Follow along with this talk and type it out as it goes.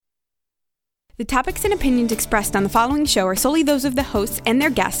The topics and opinions expressed on the following show are solely those of the hosts and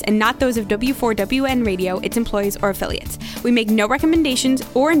their guests and not those of W4WN Radio, its employees, or affiliates. We make no recommendations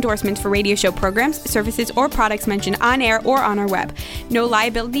or endorsements for radio show programs, services, or products mentioned on air or on our web. No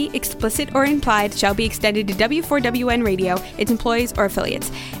liability, explicit or implied, shall be extended to W4WN Radio, its employees, or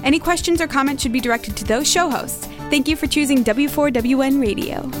affiliates. Any questions or comments should be directed to those show hosts. Thank you for choosing W4WN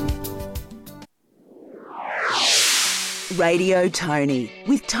Radio. Radio Tony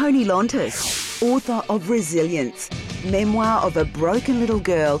with Tony Lontis, author of Resilience, memoir of a broken little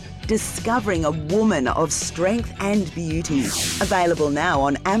girl discovering a woman of strength and beauty. Available now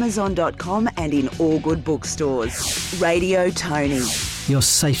on Amazon.com and in all good bookstores. Radio Tony. Your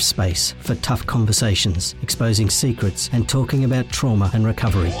safe space for tough conversations, exposing secrets and talking about trauma and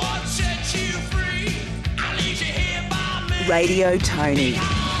recovery. Radio Tony.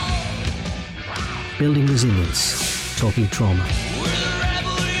 Building resilience. Talking trauma.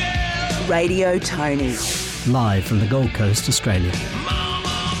 Radio Tony. Live from the Gold Coast, Australia.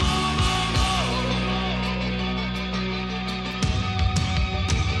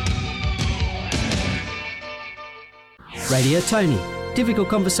 Radio Tony. Difficult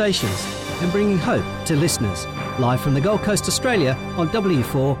conversations and bringing hope to listeners. Live from the Gold Coast, Australia on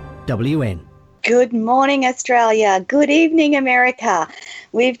W4WN. Good morning, Australia. Good evening, America.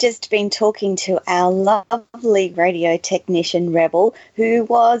 We've just been talking to our lovely radio technician, Rebel, who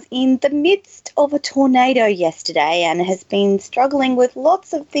was in the midst of a tornado yesterday and has been struggling with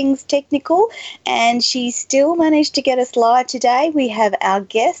lots of things technical, and she still managed to get us live today. We have our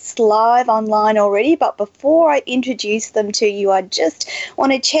guests live online already, but before I introduce them to you, I just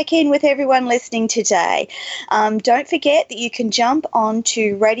want to check in with everyone listening today. Don't forget that you can jump on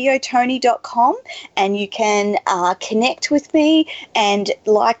to radiotony.com and you can connect with me and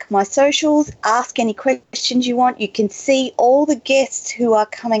like my socials, ask any questions you want. You can see all the guests who are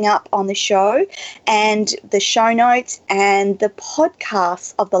coming up on the show and the show notes and the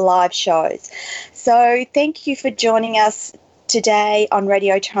podcasts of the live shows. So thank you for joining us today on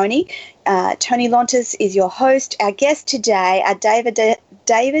Radio Tony. Tony Lontis is your host. Our guests today are David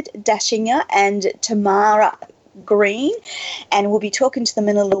Dashinger and Tamara Green, and we'll be talking to them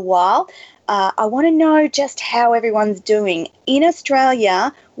in a little while. I want to know just how everyone's doing. In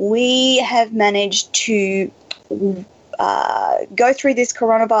Australia, we have managed to go through this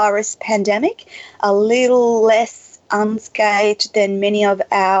coronavirus pandemic a little less unscathed than many of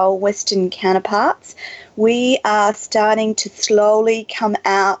our Western counterparts. We are starting to slowly come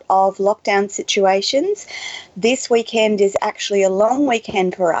out of lockdown situations. This weekend is actually a long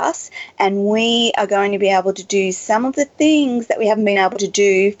weekend for us, and we are going to be able to do some of the things that we haven't been able to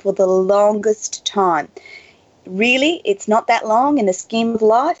do for the longest time. Really, it's not that long in the scheme of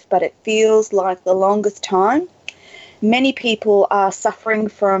life, but it feels like the longest time. Many people are suffering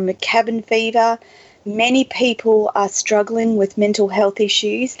from cabin fever. Many people are struggling with mental health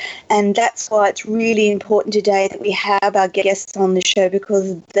issues, and that's why it's really important today that we have our guests on the show,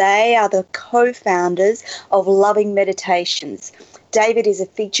 because they are the co-founders of Loving Meditations. David is a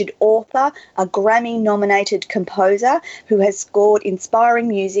featured author, a Grammy-nominated composer who has scored inspiring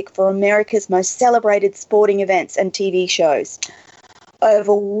music for America's most celebrated sporting events and TV shows.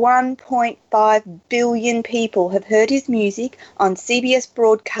 Over 1.5 billion people have heard his music on CBS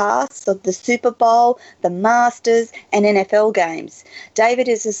broadcasts of the Super Bowl, the Masters, and NFL games. David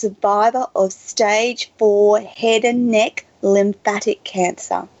is a survivor of stage 4 head and neck lymphatic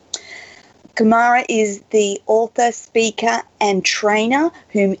cancer. Kamara is the author, speaker, and trainer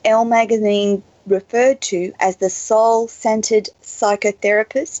whom Elle Magazine referred to as the soul-centered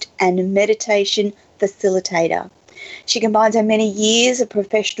psychotherapist and meditation facilitator. She combines her many years of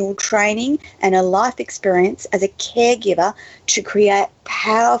professional training and a life experience as a caregiver to create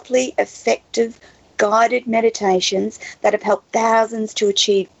powerfully effective guided meditations that have helped thousands to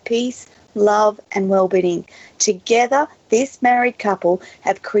achieve peace, love, and well-being. Together, this married couple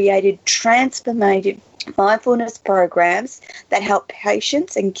have created transformative mindfulness programs that help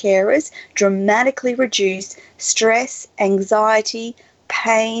patients and carers dramatically reduce stress, anxiety,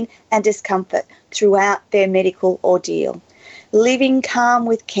 pain, and discomfort throughout their medical ordeal. Living Calm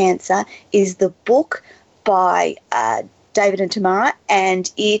with Cancer is the book by David and Tamara,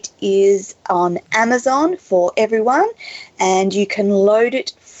 and it is on Amazon for everyone, and you can load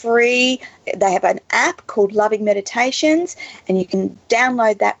it free. They have an app called Loving Meditations, and you can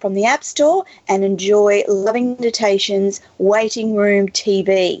download that from the App Store and enjoy Loving Meditations Waiting Room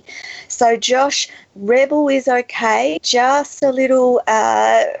TV. So, Josh, Rebel is okay. Just a little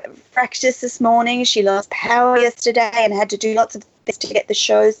fractious this morning. She lost power yesterday and had to do lots of things to get the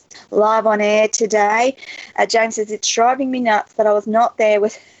shows live on air today. James says, it's driving me nuts that I was not there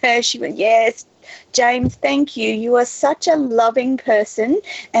with her. She went, yes, James, thank you. You are such a loving person,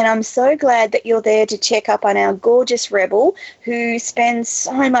 and I'm so glad that you're there to check up on our gorgeous Rebel, who spends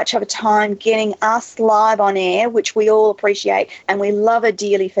so much of her time getting us live on air, which we all appreciate, and we love her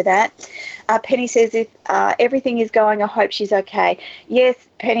dearly for that. Penny says, if everything is going, I hope she's okay. Yes,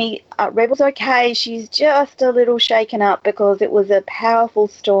 Penny, Rebel's okay. She's just a little shaken up because it was a powerful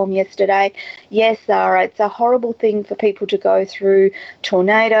storm yesterday. Yes, Zara, it's a horrible thing for people to go through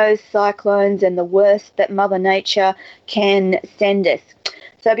tornadoes, cyclones, and the worst that Mother Nature can send us.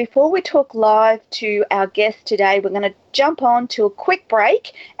 So before we talk live to our guest today, we're going to jump on to a quick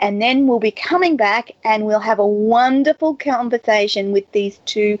break, and then we'll be coming back and we'll have a wonderful conversation with these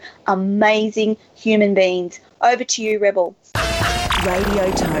two amazing human beings. Over to you, Rebel.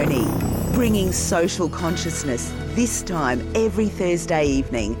 Radio Tony, bringing social consciousness, this time every Thursday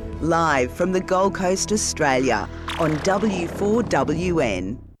evening, live from the Gold Coast, Australia, on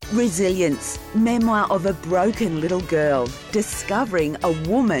W4WN. Resilience, memoir of a broken little girl discovering a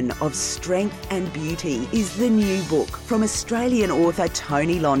woman of strength and beauty, is the new book from Australian author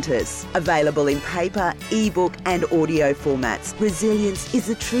Tony Lontis. Available in paper, ebook and audio formats, Resilience is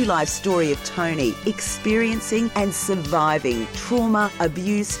the true life story of Tony experiencing and surviving trauma,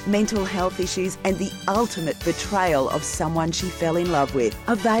 abuse, mental health issues and the ultimate betrayal of someone she fell in love with.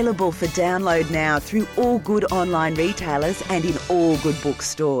 Available for download now through all good online retailers and in all good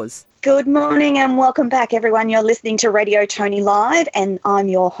bookstores. Good morning and welcome back, everyone. You're listening to Radio Tony Live, and I'm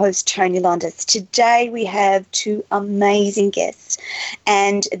your host, Tony Lontis. Today we have two amazing guests,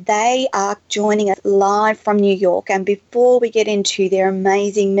 and they are joining us live from New York. And before we get into their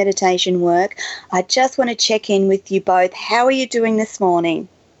amazing meditation work, I just want to check in with you both. How are you doing this morning?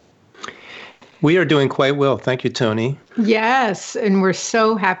 We are doing quite well. Thank you, Tony. Yes, and we're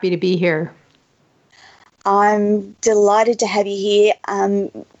so happy to be here. I'm delighted to have you here.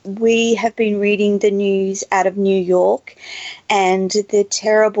 We have been reading the news out of New York and the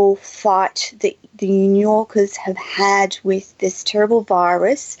terrible fight that the New Yorkers have had with this terrible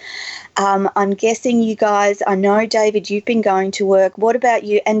virus. I'm guessing you guys, I know, David, you've been going to work. What about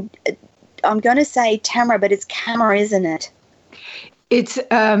you? And I'm going to say Tamara, but it's Camera, isn't it? It's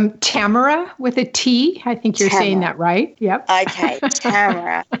Tamara with a T. I think you're saying that right. Yep. Okay,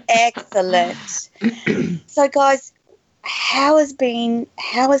 Tamara. Excellent. So, guys, how has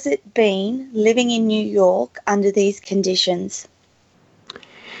it been living in New York under these conditions?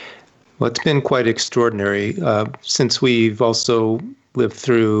 Well, it's been quite extraordinary since we've also lived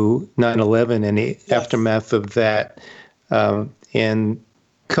through 9/11 and the aftermath of that, and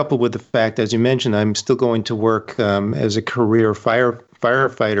coupled with the fact, as you mentioned, I'm still going to work as a career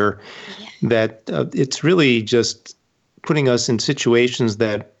firefighter, that it's really just putting us in situations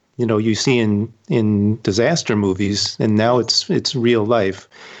that, you know, you see in disaster movies, and now it's real life.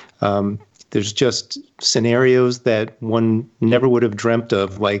 There's just scenarios that one never would have dreamt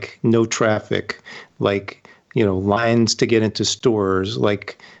of, like no traffic, like, you know, lines to get into stores,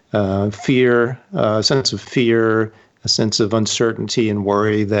 like fear, a sense of fear, a sense of uncertainty and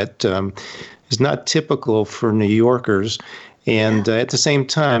worry that is not typical for New Yorkers. And at the same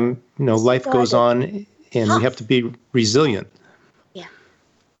time, you know, life goes on and we have to be resilient. Yeah.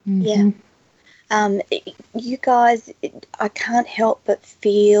 Mm-hmm. Yeah. You guys, I can't help but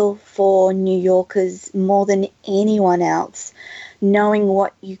feel for New Yorkers more than anyone else, knowing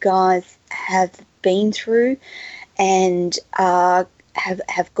what you guys have been through and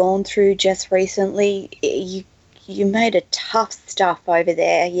have gone through just recently. You made a tough stuff over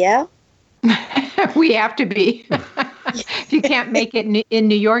there, yeah? We have to be. If you can't make it in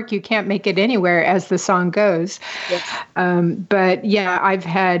New York, you can't make it anywhere, as the song goes. Yes. But yeah, I've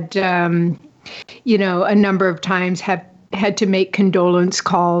had, a number of times have had to make condolence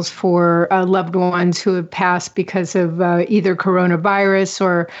calls for loved ones who have passed because of either coronavirus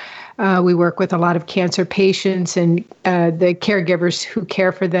or we work with a lot of cancer patients and the caregivers who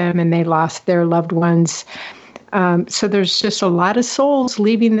care for them, and they lost their loved ones. So there's just a lot of souls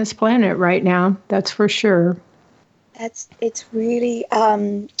leaving this planet right now. That's for sure. It's really,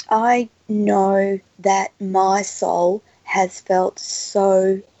 I know that my soul has felt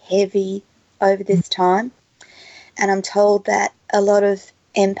so heavy over this time. And I'm told that a lot of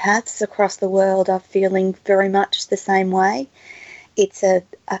empaths across the world are feeling very much the same way. It's a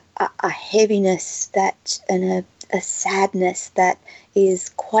heaviness that and a sadness that is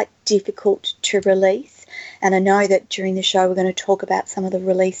quite difficult to release. And I know that during the show we're going to talk about some of the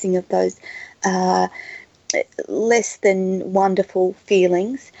releasing of those less than wonderful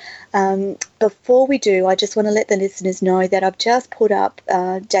feelings. Before we do, I just want to let the listeners know that I've just put up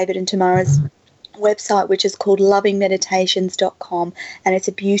David and Tamara's website, which is called lovingmeditations.com, and it's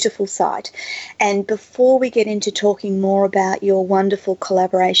a beautiful site. And before we get into talking more about your wonderful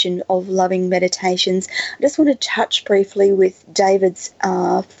collaboration of Loving Meditations, I just want to touch briefly with David's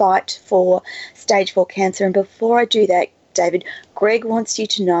fight for stage 4 cancer. And before I do that, David, Greg wants you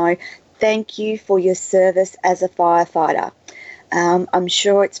to know, thank you for your service as a firefighter. I'm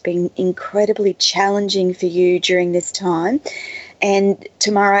sure it's been incredibly challenging for you during this time. And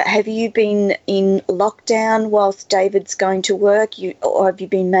Tamara, have you been in lockdown whilst David's going to work, or have you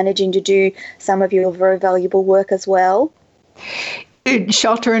been managing to do some of your very valuable work as well?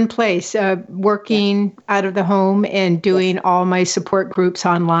 Shelter in place, working out of the home and doing all my support groups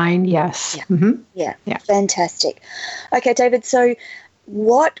online. Yes. Yeah. Mm-hmm. Yeah. Fantastic. Okay, David, so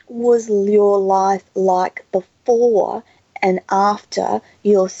what was your life like before and after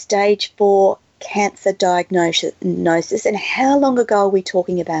your stage 4 cancer diagnosis, and how long ago are we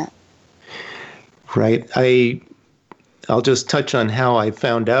talking about? Right. I'll just touch on how I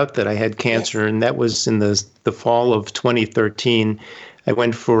found out that I had cancer, and that was in the fall of 2013. I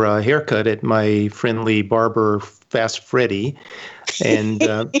went for a haircut at my friendly barber, Fast Freddy, and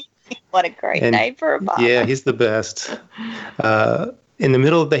what a great name for a barber. Yeah, he's the best. In the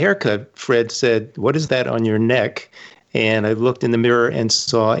middle of the haircut, Fred said, "What is that on your neck?" And I looked in the mirror and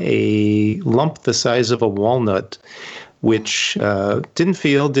saw a lump the size of a walnut, which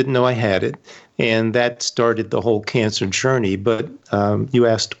didn't know I had it. And that started the whole cancer journey. But you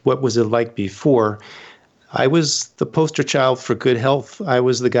asked, what was it like before? I was the poster child for good health. I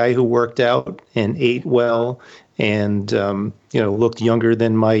was the guy who worked out and ate well and, looked younger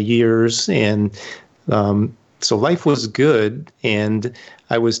than my years. And so life was good. And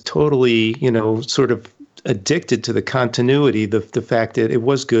I was totally, sort of addicted to the continuity, the fact that it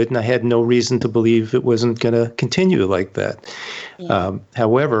was good, and I had no reason to believe it wasn't going to continue like that. Yeah.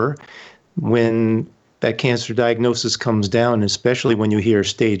 However, when that cancer diagnosis comes down, especially when you hear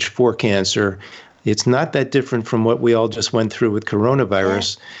stage 4 cancer, it's not that different from what we all just went through with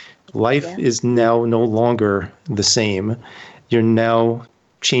coronavirus. Yeah. Life is now no longer the same. You're now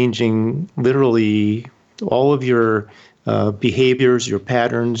changing literally all of your behaviors, your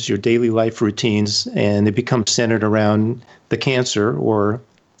patterns, your daily life routines, and it becomes centered around the cancer, or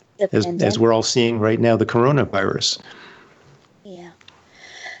as we're all seeing right now, the coronavirus. Yeah.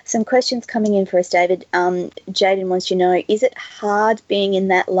 Some questions coming in for us, David. Jaden wants to know, is it hard being in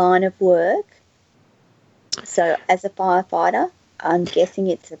that line of work? So as a firefighter, I'm guessing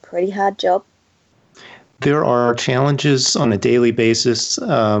it's a pretty hard job. There are challenges on a daily basis.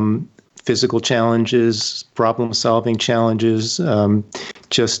 Physical challenges, problem-solving challenges,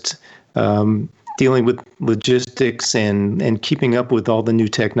 dealing with logistics and keeping up with all the new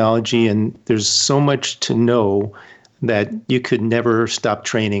technology. And there's so much to know that you could never stop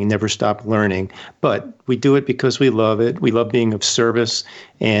training, never stop learning. But we do it because we love it. We love being of service,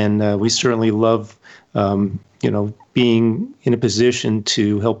 and we certainly love, being in a position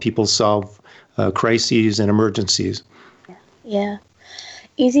to help people solve crises and emergencies. Yeah.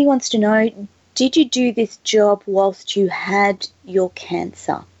 Izzy wants to know, did you do this job whilst you had your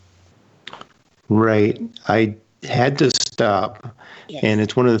cancer? Right. I had to stop. Yes. And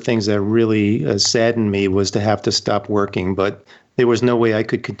it's one of the things that really saddened me was to have to stop working. But there was no way I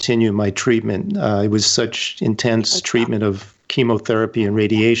could continue my treatment. It was such intense treatment of chemotherapy and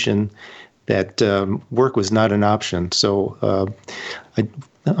radiation that work was not an option. So I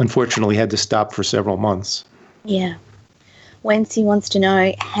unfortunately had to stop for several months. Yeah. Wency wants to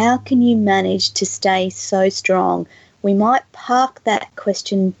know, how can you manage to stay so strong? We might park that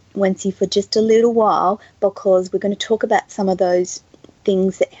question, Wency, for just a little while, because we're going to talk about some of those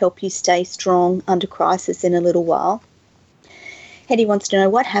things that help you stay strong under crisis in a little while. Hetty wants to know,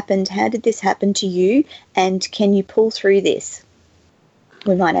 what happened? How did this happen to you? And can you pull through this?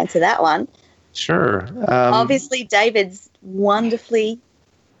 We might answer that one. Sure. Obviously, David's wonderfully,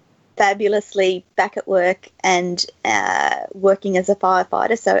 fabulously back at work and working as a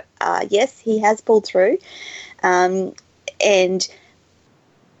firefighter. So, yes, he has pulled through. And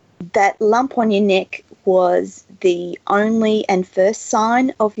that lump on your neck was the only and first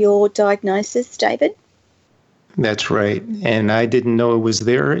sign of your diagnosis, David? That's right. And I didn't know it was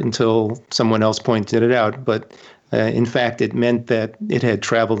there until someone else pointed it out. But in fact, it meant that it had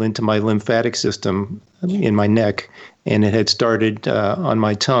traveled into my lymphatic system in my neck, and it had started on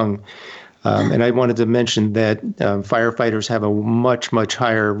my tongue. And I wanted to mention that firefighters have a much, much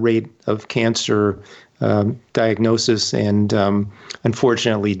higher rate of cancer diagnosis and,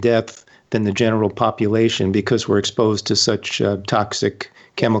 unfortunately, death than the general population because we're exposed to such toxic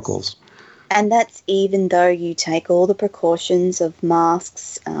chemicals. And that's even though you take all the precautions of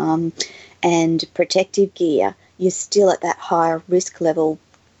masks and protective gear, you're still at that higher risk level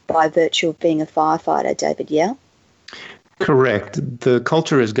by virtue of being a firefighter, David, yeah? Correct. The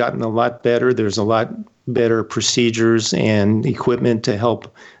culture has gotten a lot better. There's a lot better procedures and equipment to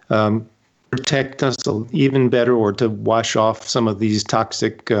help protect us even better, or to wash off some of these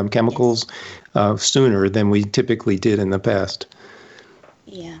toxic chemicals sooner than we typically did in the past.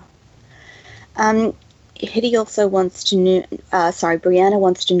 Yeah. Hetty also wants to know, Brianna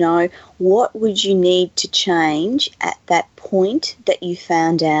wants to know, what would you need to change at that point that you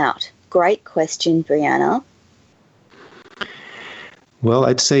found out? Great question, Brianna. Well,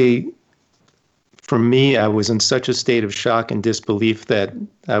 I'd say for me, I was in such a state of shock and disbelief that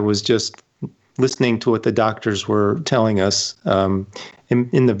I was just listening to what the doctors were telling us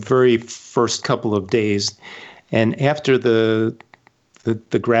in the very first couple of days. And after the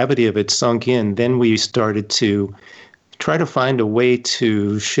gravity of it sunk in, then we started to try to find a way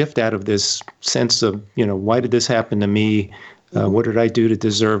to shift out of this sense of, why did this happen to me? What did I do to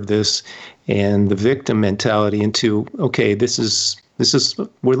deserve this? And the victim mentality into, okay, this is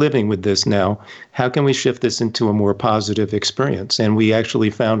we're living with this now. How can we shift this into a more positive experience? And we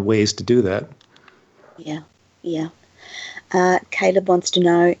actually found ways to do that. Yeah. Caleb wants to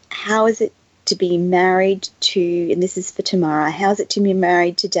know, how is it to be married to, and this is for Tamara, how is it to be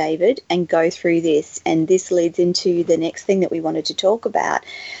married to David and go through this? And this leads into the next thing that we wanted to talk about,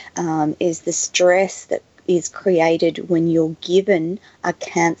 is the stress that is created when you're given a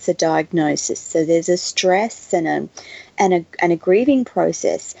cancer diagnosis. So there's a stress and a grieving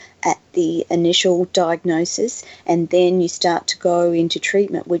process at the initial diagnosis, and then you start to go into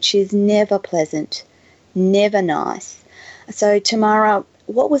treatment, which is never pleasant, never nice. So Tamara,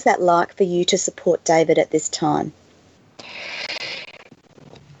 what was that like for you to support David at this time?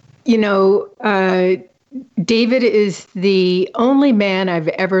 David is the only man I've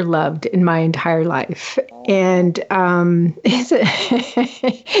ever loved in my entire life. And I'm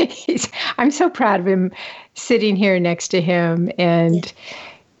so proud of him, sitting here next to him. And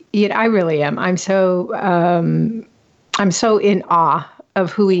I really am. I'm so in awe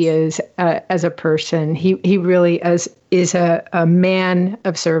of who he is as a person. He really is a man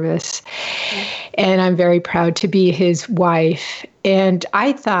of service. And I'm very proud to be his wife. And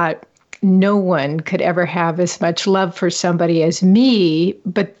I thought no one could ever have as much love for somebody as me,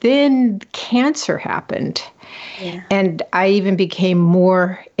 but then cancer happened. Yeah. And I even became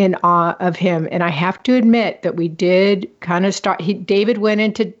more in awe of him. And I have to admit that we did kind of start, David went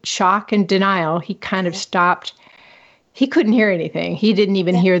into shock and denial. He kind of stopped. He couldn't hear anything. He didn't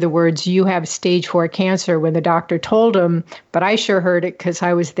even hear the words, "You have stage 4 cancer," when the doctor told him, but I sure heard it because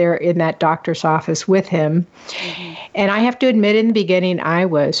I was there in that doctor's office with him. Mm-hmm. And I have to admit, in the beginning, I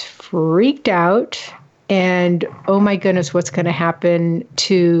was freaked out. And, oh my goodness, what's going to happen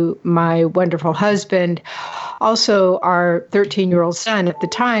to my wonderful husband? Also, our 13-year-old son at the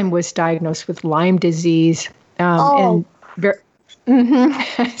time was diagnosed with Lyme disease. And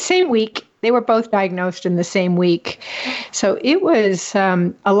same week. They were both diagnosed in the same week. So it was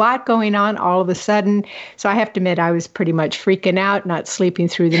a lot going on all of a sudden. So I have to admit, I was pretty much freaking out, not sleeping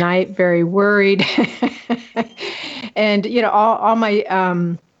through the night, very worried. And, all my,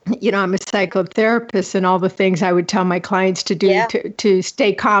 I'm a psychotherapist, and all the things I would tell my clients to do to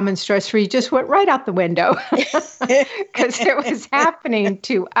stay calm and stress-free just went right out the window because it was happening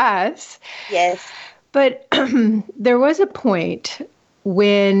to us. Yes. But there was a point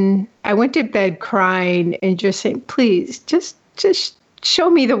when I went to bed crying and just saying, please, just show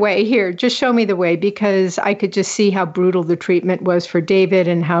me the way here. Just show me the way, because I could just see how brutal the treatment was for David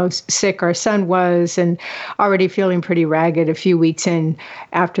and how sick our son was, and already feeling pretty ragged a few weeks in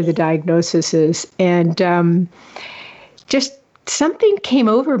after the diagnosis. And just something came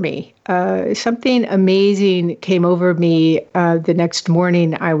over me. Something amazing came over me. The next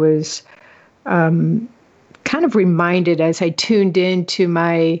morning, I was kind of reminded, as I tuned into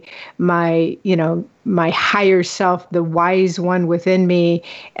my higher self, the wise one within me.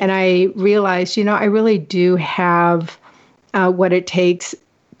 And I realized, I really do have what it takes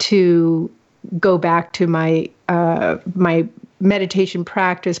to go back to my meditation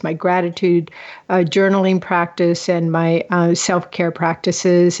practice, my gratitude journaling practice, and my self-care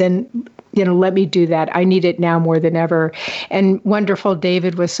practices. And let me do that. I need it now more than ever. And wonderful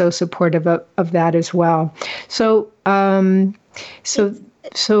David was so supportive of that as well. So from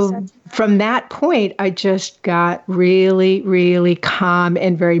that point, I just got really, really calm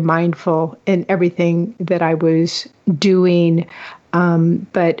and very mindful in everything that I was doing.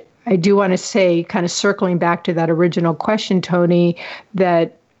 But I do want to say, kind of circling back to that original question, Tony,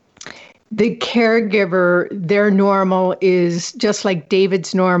 that the caregiver, their normal is just like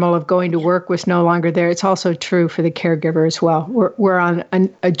David's normal of going to work was no longer there. It's also true for the caregiver as well. We're on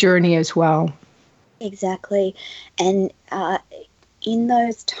a journey as well. Exactly. And in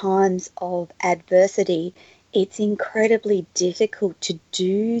those times of adversity, it's incredibly difficult to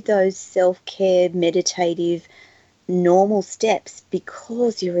do those self-care, meditative, normal steps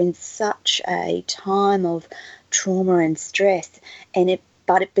because you're in such a time of trauma and stress.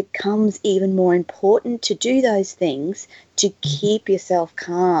 But it becomes even more important to do those things to keep yourself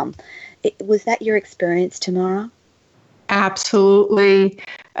calm. Was that your experience, Tamara? Absolutely,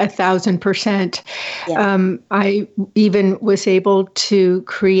 1,000%. Yeah. I even was able to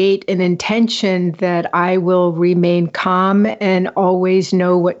create an intention that I will remain calm and always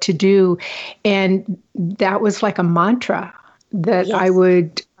know what to do. And that was like a mantra that Yes. I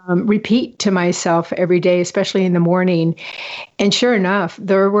would repeat to myself every day, especially in the morning. And sure enough,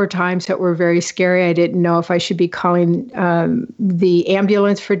 there were times that were very scary. I didn't know if I should be calling the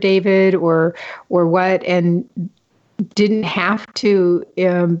ambulance for David or what, and didn't have to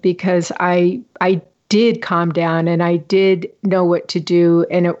because I did calm down and I did know what to do.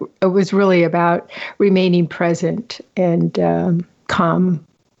 And it was really about remaining present and calm.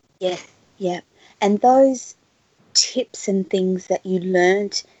 Yes, yeah. And those tips and things that you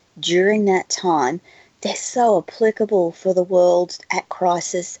learned during that time, they're so applicable for the world at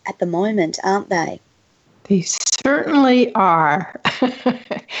crisis at the moment, aren't they? They certainly are.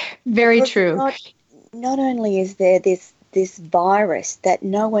 Very Because true. Not only is there this virus that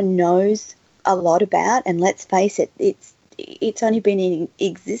no one knows a lot about, and let's face it, it's only been in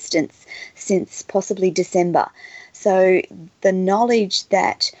existence since possibly December. So the knowledge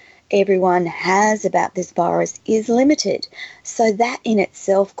that everyone has about this virus is limited. So that in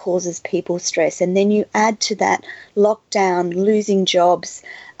itself causes people stress. And then you add to that lockdown, losing jobs,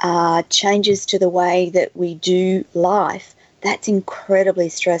 changes to the way that we do life. That's incredibly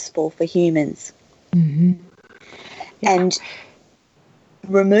stressful for humans. Mm-hmm. Yeah. And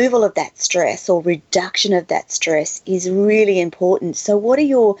removal of that stress or reduction of that stress is really important. So what are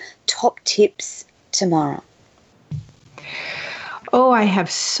your top tips, Tamara? Oh, I have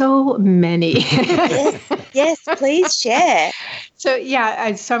so many. Yes, please share. So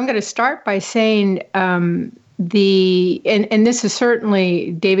I'm going to start by saying and this is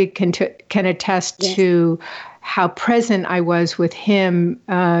certainly David can attest Yes. to how present I was with him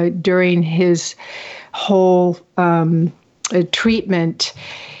during his whole treatment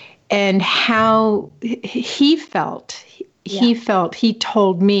and how he felt. He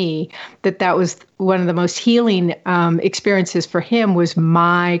told me that was one of the most healing experiences for him was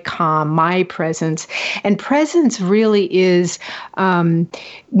my calm, my presence. And presence really is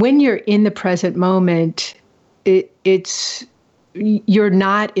when you're in the present moment, you're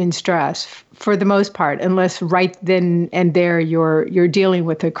not in stress for the most part, unless right then and there you're dealing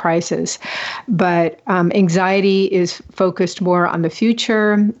with a crisis. But anxiety is focused more on the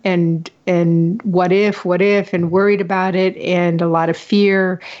future and what if, and worried about it, and a lot of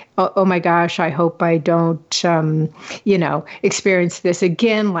fear. Oh my gosh, I hope I don't, experience this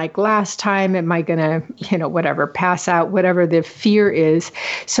again like last time. Am I going to, pass out, whatever the fear is.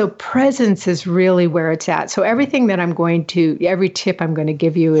 So presence is really where it's at. So every tip I'm going to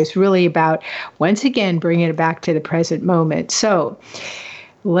give you is really about, once again, bringing it back to the present moment. So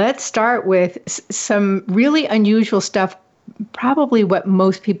let's start with some really unusual stuff. Probably what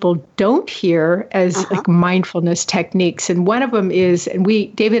most people don't hear as like mindfulness techniques. And one of them is, and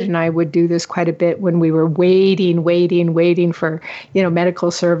David and I would do this quite a bit when we were waiting for,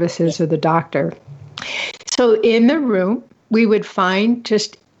 medical services or the doctor. So in the room, we would find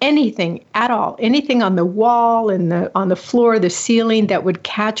just anything at all, anything on the wall and on the floor, the ceiling that would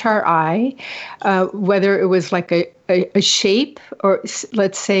catch our eye, whether it was like a shape or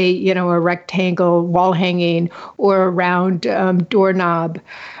let's say, a rectangle wall hanging or a round doorknob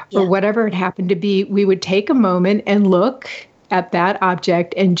or whatever it happened to be. We would take a moment and look at that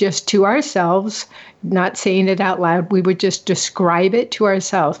object and just to ourselves, not saying it out loud, we would just describe it to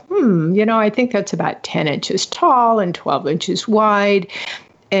ourselves. I think that's about 10 inches tall and 12 inches wide.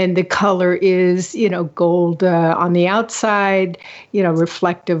 And the color is, gold on the outside,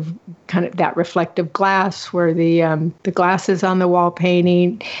 reflective, kind of that reflective glass where the glass is on the wall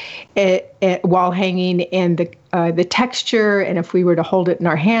painting, wall hanging, and the texture. And if we were to hold it in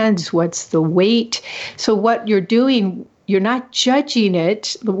our hands, what's the weight? So what you're doing, you're not judging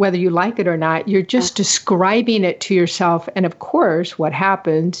it, whether you like it or not. You're just describing it to yourself. And of course, what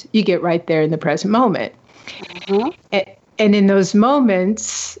happens, you get right there in the present moment. And in those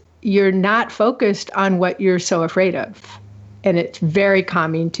moments, you're not focused on what you're so afraid of. And it's very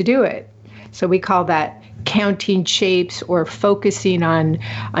calming to do it. So we call that counting shapes or focusing on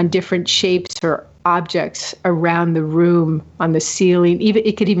different shapes or objects around the room, on the ceiling. Even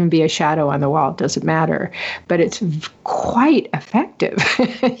it could even be a shadow on the wall, doesn't matter, but it's quite effective.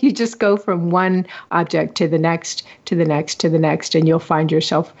 You just go from one object to the next, to the next, to the next, and you'll find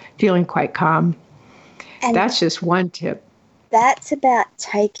yourself feeling quite calm. And that's just one tip. That's about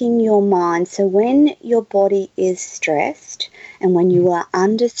taking your mind. So when your body is stressed and when you are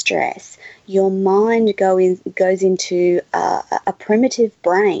under stress, your mind goes into a primitive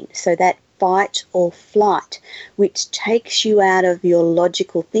brain, so that fight or flight, which takes you out of your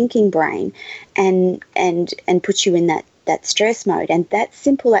logical thinking brain and puts you in that stress mode. And that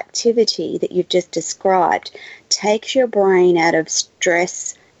simple activity that you've just described takes your brain out of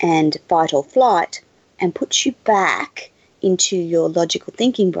stress and fight or flight and puts you back into your logical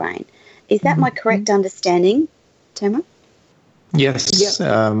thinking brain. Is that my correct understanding, Tamara? Yes.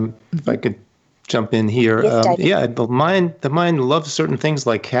 Yep. If I could jump in here. Yes, the mind loves certain things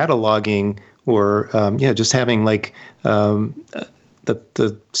like cataloging or just having like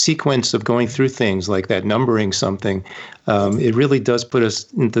the sequence of going through things like that, numbering something. It really does put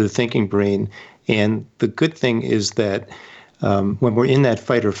us into the thinking brain. And the good thing is that when we're in that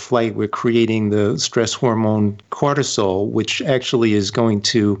fight or flight, we're creating the stress hormone cortisol, which actually is going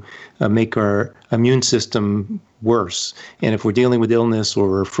to make our immune system worse. And if we're dealing with illness or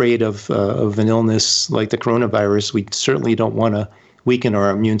we're afraid of an illness like the coronavirus, we certainly don't want to weaken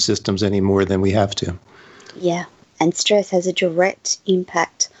our immune systems any more than we have to. Yeah, and stress has a direct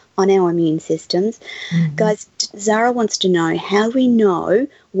impact on our immune systems. Mm-hmm. Guys, Zara wants to know how we know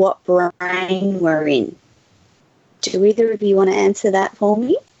what brain we're in. Do either of you want to answer that for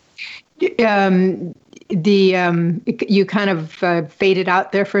me? You kind of faded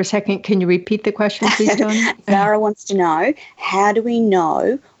out there for a second. Can you repeat the question, please, Tony? Zara wants to know, how do we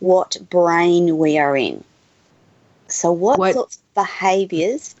know what brain we are in? So what sorts of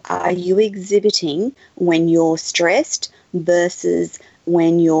behaviours are you exhibiting when you're stressed versus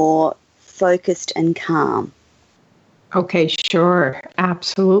when you're focused and calm? Okay, sure.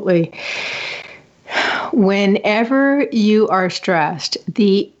 Absolutely. Whenever you are stressed,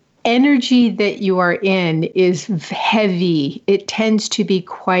 the energy that you are in is heavy. It tends to be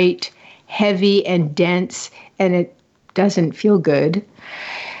quite heavy and dense, and it doesn't feel good.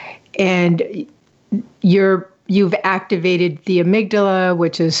 And you've activated the amygdala,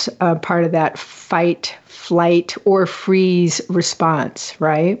 which is part of that fight, flight, or freeze response,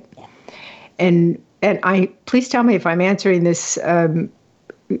 right? And please tell me if I'm answering this in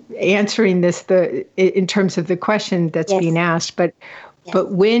terms of the question that's being asked, but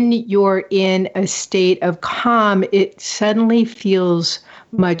when you're in a state of calm, it suddenly feels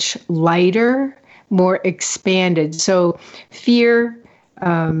much lighter, more expanded. So fear,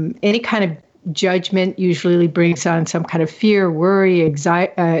 any kind of judgment usually brings on some kind of fear, worry,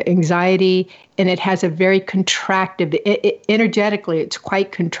 anxiety, and it has a very contractive, energetically, it's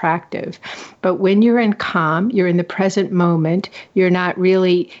quite contractive. But when you're in calm, you're in the present moment, you're not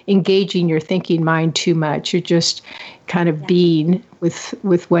really engaging your thinking mind too much. You're just kind of being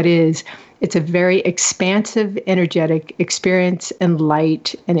with what is. It's a very expansive, energetic experience and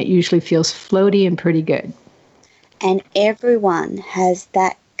light, and it usually feels floaty and pretty good. And everyone has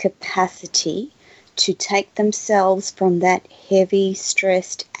that capacity to take themselves from that heavy,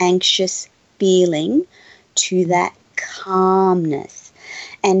 stressed, anxious feeling to that calmness.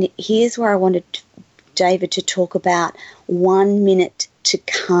 And here's where I wanted David to talk about 1 minute to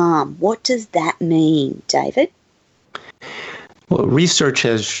calm. What does that mean, David? Well, research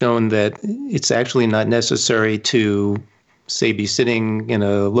has shown that it's actually not necessary to, say, be sitting in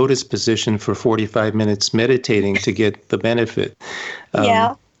a lotus position for 45 minutes meditating to get the benefit.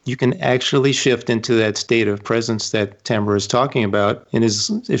 Yeah. You can actually shift into that state of presence that Tamara is talking about in as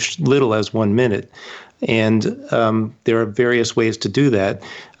little as 1 minute. And there are various ways to do that,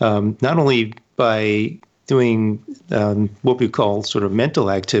 not only by doing what we call sort of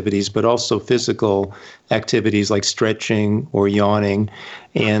mental activities, but also physical activities like stretching or yawning.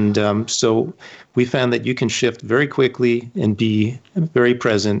 And so we found that you can shift very quickly and be very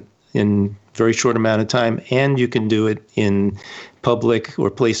present in a very short amount of time, and you can do it in public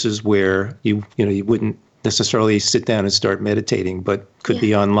or places where you wouldn't necessarily sit down and start meditating, but could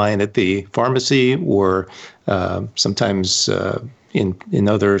be online at the pharmacy or sometimes in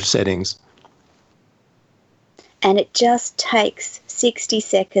other settings. And it just takes 60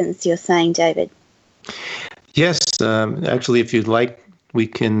 seconds, you're saying, David? Yes. Actually, if you'd like, we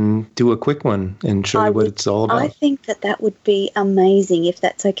can do a quick one and show you what it's all about. I think that would be amazing, if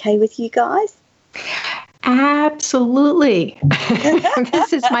that's okay with you guys. Absolutely.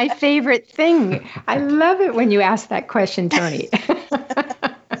 This is my favorite thing. I love it when you ask that question, Toni.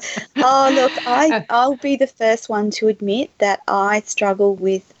 Oh, look, I'll be the first one to admit that I struggle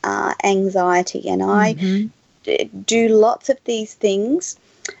with anxiety, and I do lots of these things.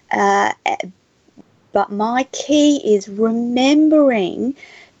 But my key is remembering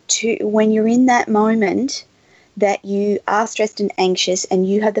to, when you're in that moment, that you are stressed and anxious and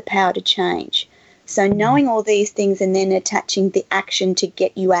you have the power to change. So knowing all these things and then attaching the action to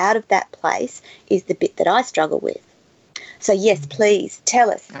get you out of that place is the bit that I struggle with. So yes, please tell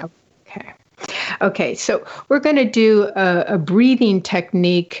us. Okay, so we're going to do a breathing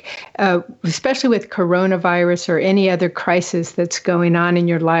technique, especially with coronavirus or any other crisis that's going on in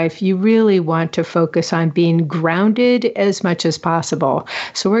your life. You really want to focus on being grounded as much as possible.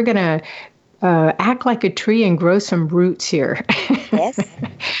 So we're going to act like a tree and grow some roots here. Yes.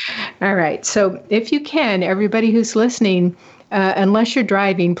 All right. So if you can, everybody who's listening, unless you're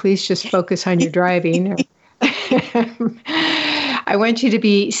driving, please just focus on your driving. I want you to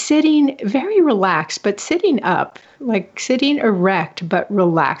be sitting very relaxed, but sitting up, like sitting erect, but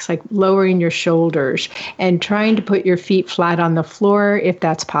relaxed, like lowering your shoulders and trying to put your feet flat on the floor if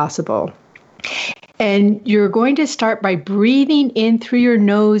that's possible. And you're going to start by breathing in through your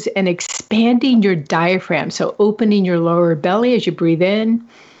nose and expanding your diaphragm. So opening your lower belly as you breathe in.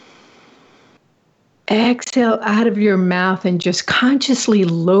 Exhale out of your mouth and just consciously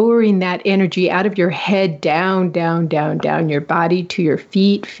lowering that energy out of your head down, down, down, down your body to your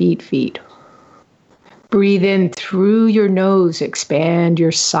feet, feet, feet. Breathe in through your nose. Expand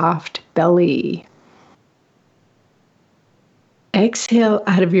your soft belly. Exhale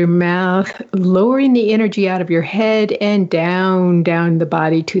out of your mouth, lowering the energy out of your head and down, down the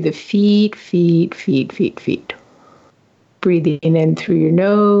body to the feet, feet, feet, feet, feet. Breathing in through your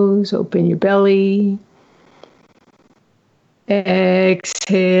nose, open your belly.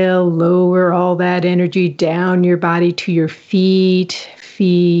 Exhale, lower all that energy down your body to your feet,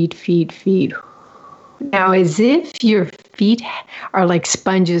 feet, feet, feet. Now, as if your feet are like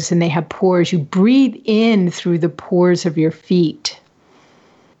sponges and they have pores, you breathe in through the pores of your feet.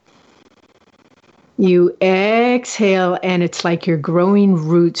 You exhale, and it's like you're growing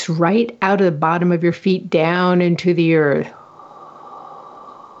roots right out of the bottom of your feet down into the earth.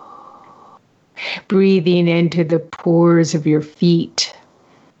 Breathing into the pores of your feet.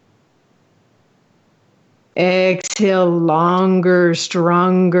 Exhale, longer,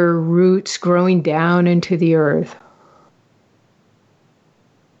 stronger roots growing down into the earth.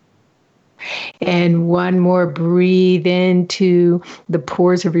 And one more, breathe into the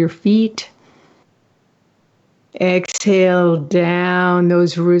pores of your feet. Exhale down,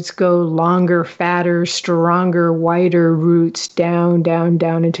 those roots go longer, fatter, stronger, wider roots down, down,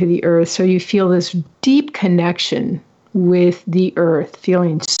 down into the earth. So you feel this deep connection with the earth,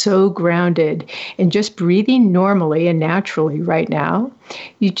 feeling so grounded and just breathing normally and naturally right now.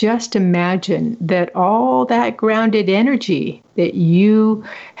 You just imagine that all that grounded energy that you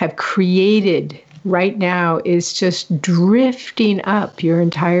have created right now is just drifting up your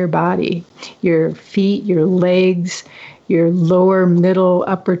entire body, your feet, your legs, your lower, middle,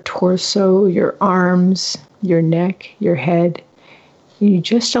 upper torso, your arms, your neck, your head. You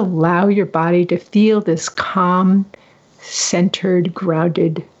just allow your body to feel this calm, centered,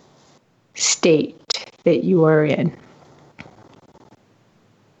 grounded state that you are in.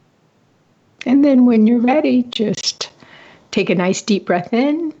 And then when you're ready, just take a nice deep breath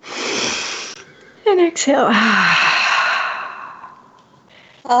in and exhale.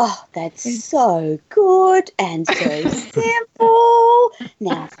 Oh, that's so good and so simple.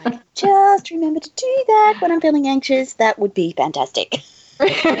 Now, if I could just remember to do that when I'm feeling anxious, that would be fantastic.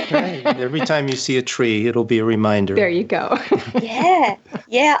 Right. Every time you see a tree, it'll be a reminder. There you go. Yeah,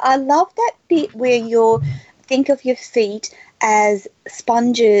 I love that bit where you think of your feet as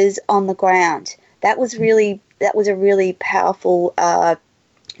sponges on the ground. That was a really powerful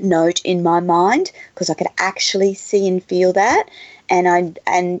note in my mind, because I could actually see and feel that.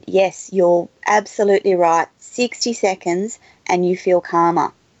 And yes, you're absolutely right. 60 seconds and you feel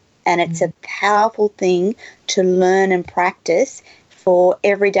calmer. And it's a powerful thing to learn and practice for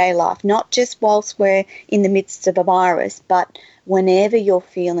everyday life, not just whilst we're in the midst of a virus, but whenever you're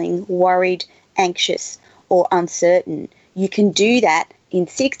feeling worried, anxious, or uncertain. You can do that in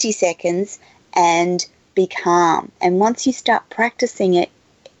 60 seconds and be calm. And once you start practicing it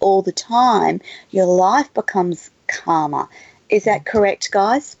all the time, your life becomes calmer. Is that correct,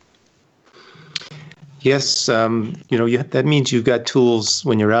 guys? Yes, that means you've got tools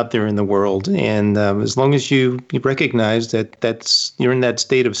when you're out there in the world, and as long as you recognize that you're in that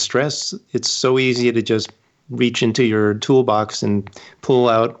state of stress, it's so easy to just reach into your toolbox and pull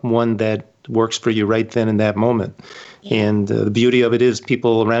out one that works for you right then in that moment. Yeah. And the beauty of it is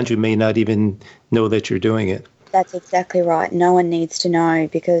people around you may not even know that you're doing it. That's exactly right. No one needs to know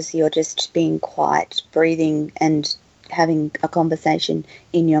because you're just being quiet, breathing and having a conversation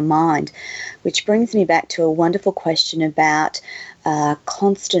in your mind, which brings me back to a wonderful question about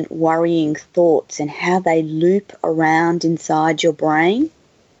constant worrying thoughts and how they loop around inside your brain.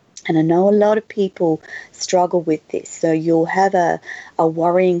 And I know a lot of people struggle with this. So you'll have a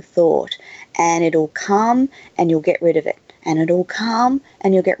worrying thought and it'll come and you'll get rid of it. And it'll come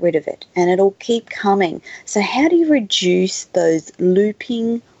and you'll get rid of it. And it'll keep coming. So how do you reduce those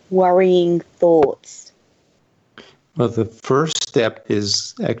looping, worrying thoughts? Well, the first step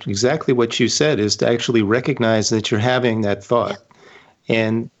is exactly what you said, is to actually recognize that you're having that thought. Yeah.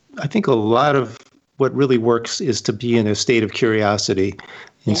 And I think a lot of what really works is to be in a state of curiosity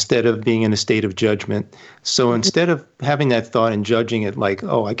instead of being in a state of judgment. So instead of having that thought and judging it like,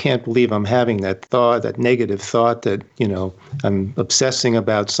 oh, I can't believe I'm having that thought, that negative thought that, I'm obsessing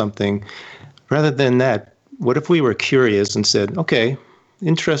about something, rather than that, what if we were curious and said, okay,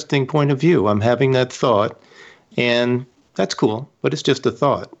 interesting point of view. I'm having that thought. And that's cool, but it's just a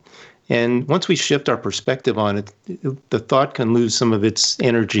thought. And once we shift our perspective on it, the thought can lose some of its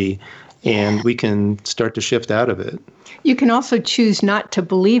energy and we can start to shift out of it. You can also choose not to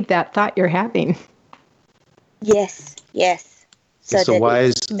believe that thought you're having. Yes. So it's a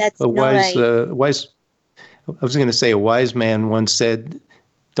wise man once said,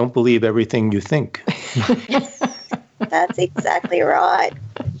 don't believe everything you think. That's exactly right.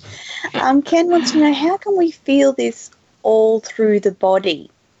 Ken wants to know, how can we feel this all through the body?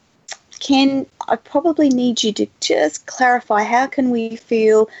 Ken, I probably need you to just clarify, how can we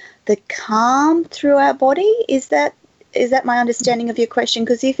feel the calm through our body? Is that my understanding of your question?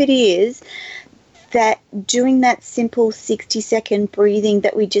 Because if it is, that doing that simple 60-second breathing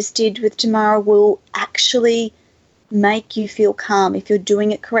that we just did with Tamara will actually make you feel calm if you're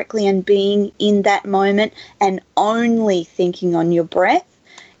doing it correctly and being in that moment and only thinking on your breath.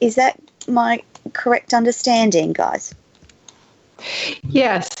 Is that my correct understanding, guys?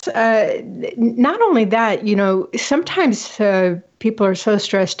 Yes. Not only that, sometimes people are so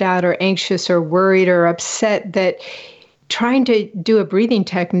stressed out or anxious or worried or upset that trying to do a breathing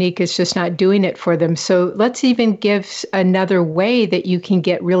technique is just not doing it for them. So let's even give another way that you can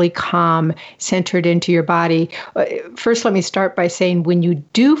get really calm, centered into your body. First, let me start by saying when you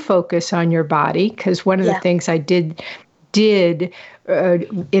do focus on your body, because one of the things I did in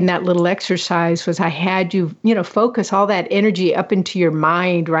that little exercise was I had you, focus all that energy up into your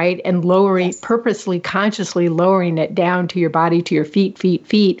mind, right? And lowering, purposely, consciously lowering it down to your body, to your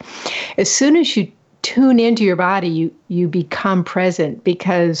feet. As soon as you tune into your body, you become present,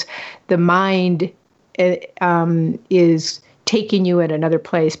 because the mind is taking you at another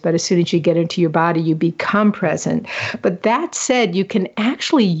place. But as soon as you get into your body, you become present. But that said, you can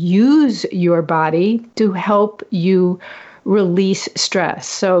actually use your body to help you release stress.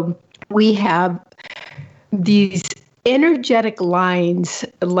 So we have these energetic lines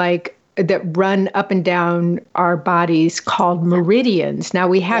that run up and down our bodies called meridians. Now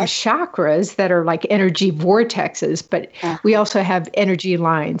we have chakras that are like energy vortexes, but we also have energy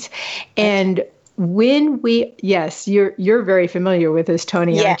lines. And when you're very familiar with this,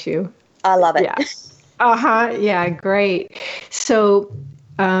 Toni, aren't you? I love it. Yeah. Yeah, great. So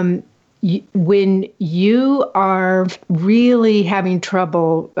when you are really having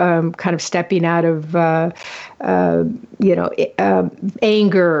trouble kind of stepping out of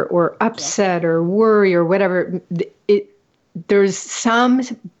anger or upset or worry or whatever, there's some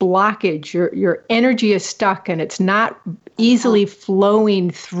blockage. Your energy is stuck and it's not easily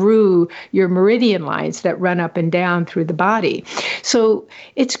flowing through your meridian lines that run up and down through the body. So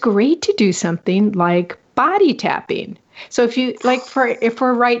it's great to do something like body tapping. So if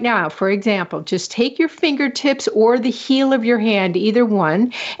we're right now, for example, just take your fingertips or the heel of your hand, either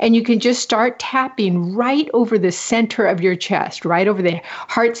one, and you can just start tapping right over the center of your chest, right over the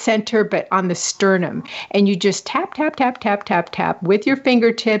heart center, but on the sternum. And you just tap, tap, tap, tap, tap, tap with your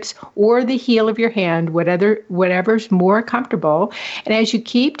fingertips or the heel of your hand, whatever's more comfortable. And as you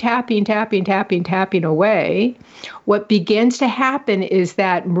keep tapping, tapping, tapping, tapping away, what begins to happen is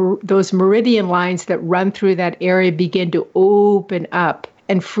that those meridian lines that run through that area begin to open up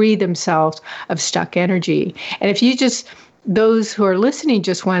and free themselves of stuck energy. And if you just those who are listening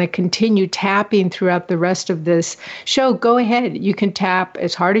just want to continue tapping throughout the rest of this show, go ahead. You can tap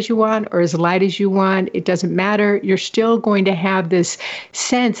as hard as you want or as light as you want. It doesn't matter. You're still going to have this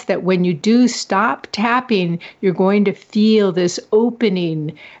sense that when you do stop tapping, you're going to feel this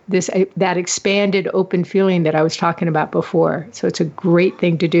opening, that expanded open feeling that I was talking about before. So it's a great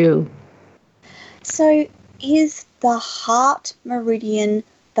thing to do. So is the heart meridian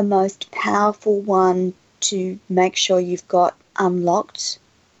the most powerful one to make sure you've got unlocked?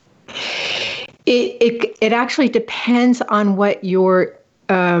 It actually depends on what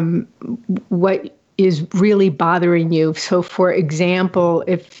what is really bothering you. So, for example,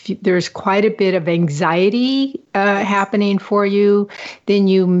 if there's quite a bit of anxiety happening for you, then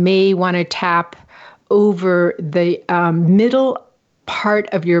you may want to tap over the middle part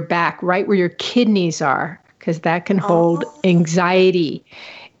of your back, right where your kidneys are, because that can hold anxiety.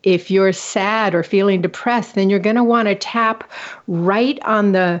 If you're sad or feeling depressed, then you're going to want to tap right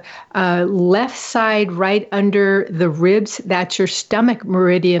on the left side, right under the ribs. That's your stomach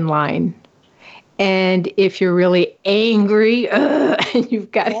meridian line. And if you're really angry and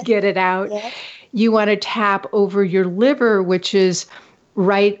you've got to get it out, you want to tap over your liver, which is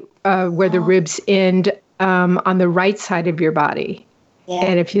right where the ribs end on the right side of your body.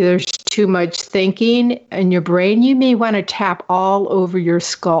 And if there's too much thinking in your brain, you may want to tap all over your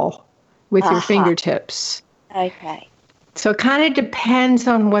skull with your fingertips. Okay. So it kind of depends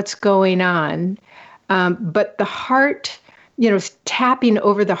on what's going on. But the heart, tapping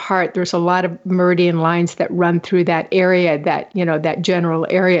over the heart, there's a lot of meridian lines that run through that area, that general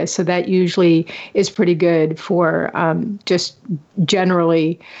area. So that usually is pretty good for just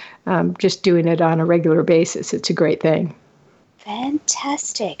generally just doing it on a regular basis. It's a great thing.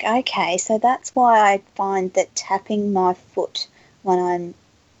 Fantastic. Okay, so that's why I find that tapping my foot when I'm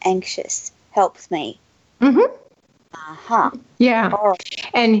anxious helps me. Mm-hmm. Yeah. Right.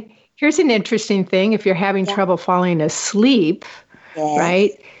 And here's an interesting thing. If you're having trouble falling asleep,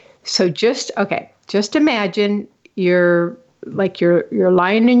 right? So just imagine you're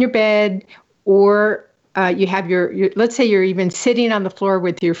lying in your bed, or you have your, let's say you're even sitting on the floor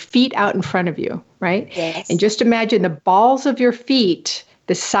with your feet out in front of you, right? Yes. And just imagine the balls of your feet,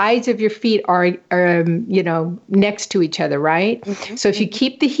 the sides of your feet are next to each other, right? Mm-hmm. So if you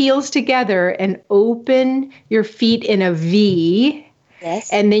keep the heels together and open your feet in a V,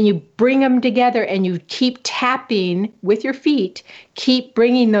 and then you bring them together and you keep tapping with your feet, keep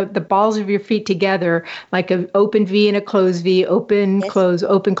bringing the balls of your feet together like an open V and a closed V, open, close,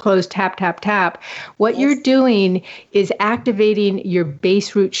 tap, tap, tap. What you're doing is activating your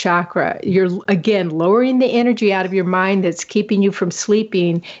base root chakra. You're, again, lowering the energy out of your mind that's keeping you from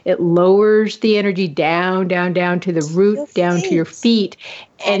sleeping. It lowers the energy down, down, down to the root, down to your feet.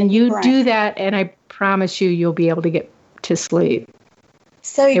 And you do that, and I promise you'll be able to get to sleep.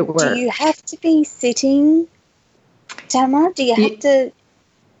 So do you have to be sitting, Tamara? Do you have to?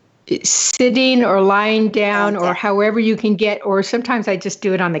 Sitting or lying down or however you can get, or sometimes I just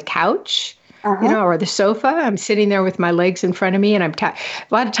do it on the couch, or the sofa. I'm sitting there with my legs in front of me and I'm a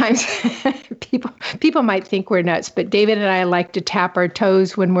lot of times people might think we're nuts, but David and I like to tap our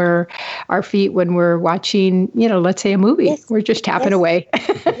toes our feet when we're watching, let's say a movie. Yes. We're just tapping away.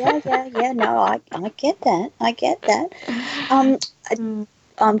 Yeah. No, I get that.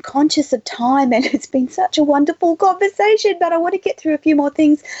 I'm conscious of time, and it's been such a wonderful conversation, but I want to get through a few more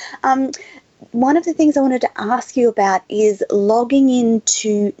things. One of the things I wanted to ask you about is logging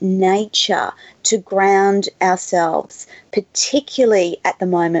into nature to ground ourselves, particularly at the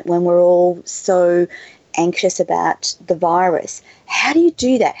moment when we're all so anxious about the virus. How do you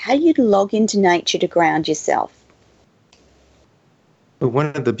do that? How do you log into nature to ground yourself? One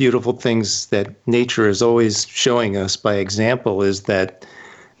of the beautiful things that nature is always showing us by example is that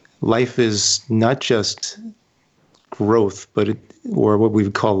life is not just growth, or what we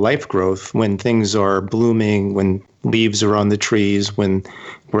would call life growth, when things are blooming, when leaves are on the trees, when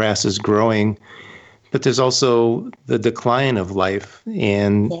grass is growing. But there's also the decline of life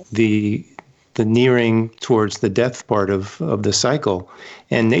and the nearing towards the death part of the cycle.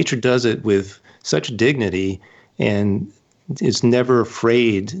 And nature does it with such dignity and is never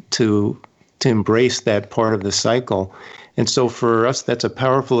afraid to embrace that part of the cycle. And so for us, that's a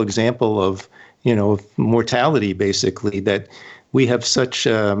powerful example of, mortality, basically, that we have such,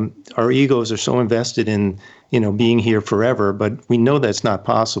 our egos are so invested in, being here forever, but we know that's not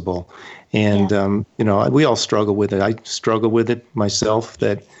possible. And, we all struggle with it. I struggle with it myself,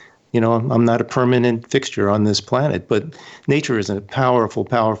 that, I'm not a permanent fixture on this planet, but nature is a powerful,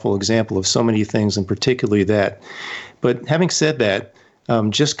 powerful example of so many things, and particularly that. But having said that,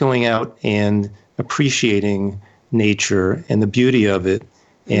 just going out and appreciating nature and the beauty of it,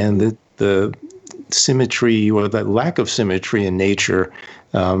 and the symmetry or the lack of symmetry in nature,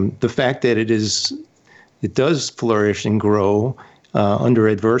 the fact that it does flourish and grow under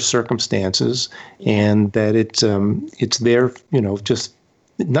adverse circumstances, and that it's there, just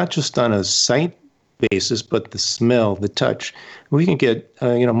not just on a sight basis, but the smell, the touch. We can get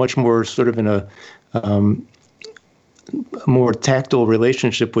much more sort of in a more tactile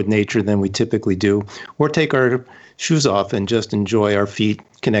relationship with nature than we typically do, or take our shoes off and just enjoy our feet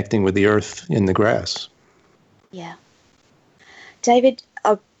connecting with the earth in the grass. Yeah. David,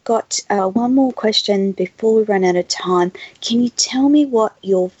 I've got one more question before we run out of time. Can you tell me what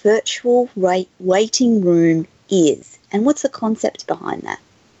your virtual waiting room is, and what's the concept behind that?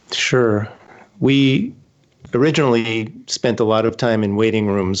 Sure. We originally spent a lot of time in waiting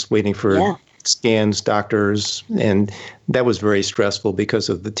rooms waiting for scans, doctors, and that was very stressful because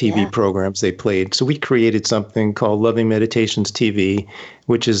of the TV programs they played. So we created something called Loving Meditations TV,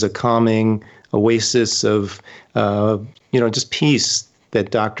 which is a calming oasis of, just peace that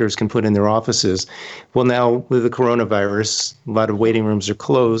doctors can put in their offices. Well, now with the coronavirus, a lot of waiting rooms are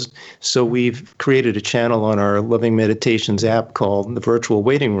closed. So we've created a channel on our Loving Meditations app called the Virtual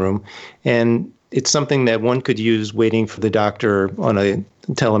Waiting Room. And it's something that one could use waiting for the doctor on a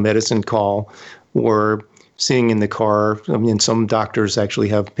telemedicine call, or sitting in the car. I mean, some doctors actually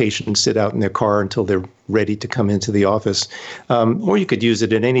have patients sit out in their car until they're ready to come into the office. Or you could use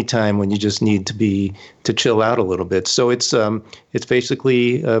it at any time when you just need to chill out a little bit. So it's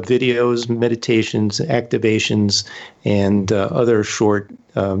basically videos, meditations, activations, and other short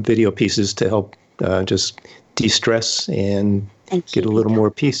video pieces to help just de-stress and get a little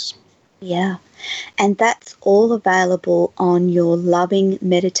more peace. Yeah. And that's all available on your Loving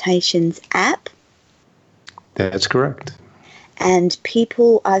Meditations app? That's correct. And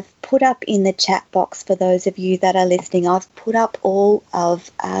people, I've put up in the chat box for those of you that are listening, I've put up all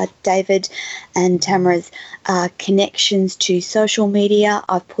of David and Tamara's connections to social media.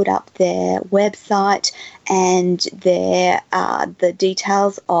 I've put up their website and their the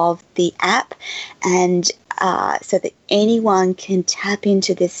details of the app, and so that anyone can tap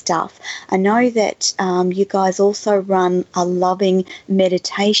into this stuff. I know that you guys also run a Loving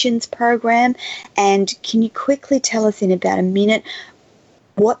Meditations program, and can you quickly tell us in about a minute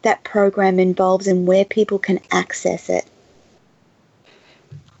what that program involves and where people can access it?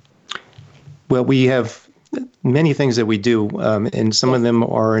 Well, we have many things that we do, and some of them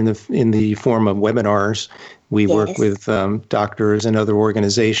are in the form of webinars. We work with doctors and other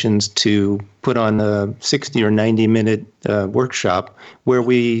organizations to put on a 60 or 90-minute workshop where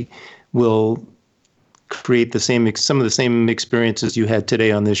we will create some of the same experiences you had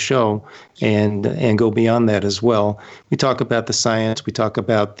today on this show, and go beyond that as well. We talk about the science, we talk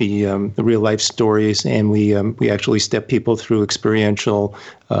about the real life stories, and we actually step people through experiential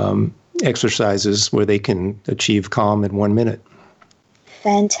exercises where they can achieve calm in 1 minute.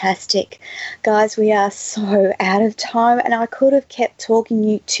 Fantastic. Guys, we are so out of time, and I could have kept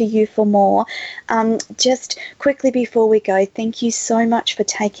talking to you for more. Just quickly before we go, thank you so much for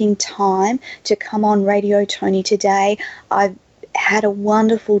taking time to come on Radio Tony today. I've had a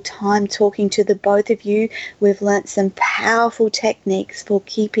wonderful time talking to the both of you. We've learnt some powerful techniques for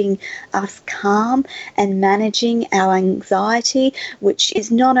keeping us calm and managing our anxiety, which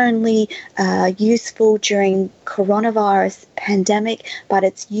is not only useful during coronavirus pandemic, but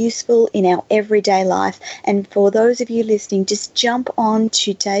it's useful in our everyday life. And for those of you listening, just jump on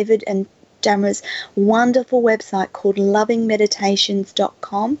to David and Tamara's wonderful website called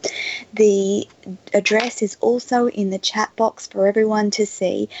lovingmeditations.com. The address is also in the chat box for everyone to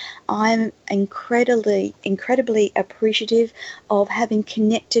see. I'm incredibly appreciative of having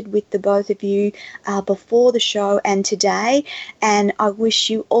connected with the both of you before the show and today, and I wish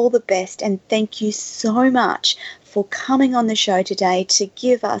you all the best, and thank you so much for coming on the show today to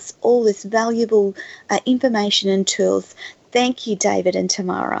give us all this valuable information and tools. Thank you, David and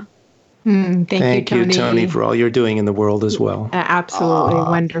Tamara. Thank you, Tony, for all you're doing in the world as well. Absolutely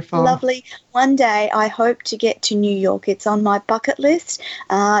wonderful. Lovely. One day I hope to get to New York. It's on my bucket list.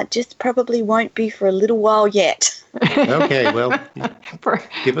 Just probably won't be for a little while yet. Okay, well,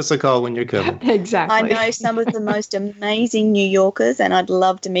 give us a call when you're coming. Exactly. I know some of the most amazing New Yorkers, and I'd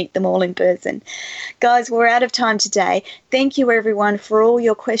love to meet them all in person. Guys, we're out of time today. Thank you, everyone, for all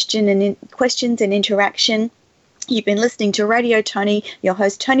your questions and interaction. You've been listening to Radio Tony, your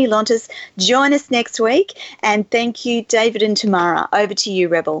host, Tony Lontis. Join us next week. And thank you, David and Tamara. Over to you,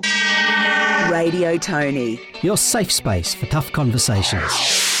 Rebel. Radio Tony. Your safe space for tough conversations.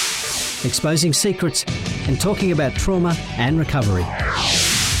 Exposing secrets and talking about trauma and recovery.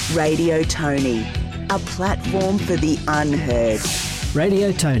 Radio Tony. a platform for the unheard.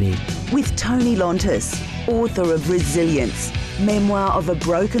 Radio Tony. With Tony Lontis, author of Resilience, memoir of a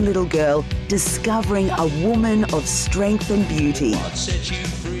broken little girl discovering a woman of strength and beauty.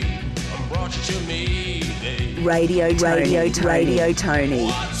 Radio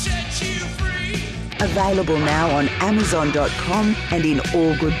Tony. Available now on Amazon.com and in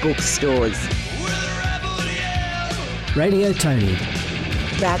all good bookstores. Radio Tony.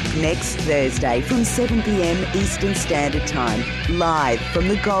 Back next Thursday from 7 p.m. Eastern Standard Time, live from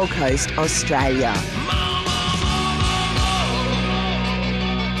the Gold Coast, Australia.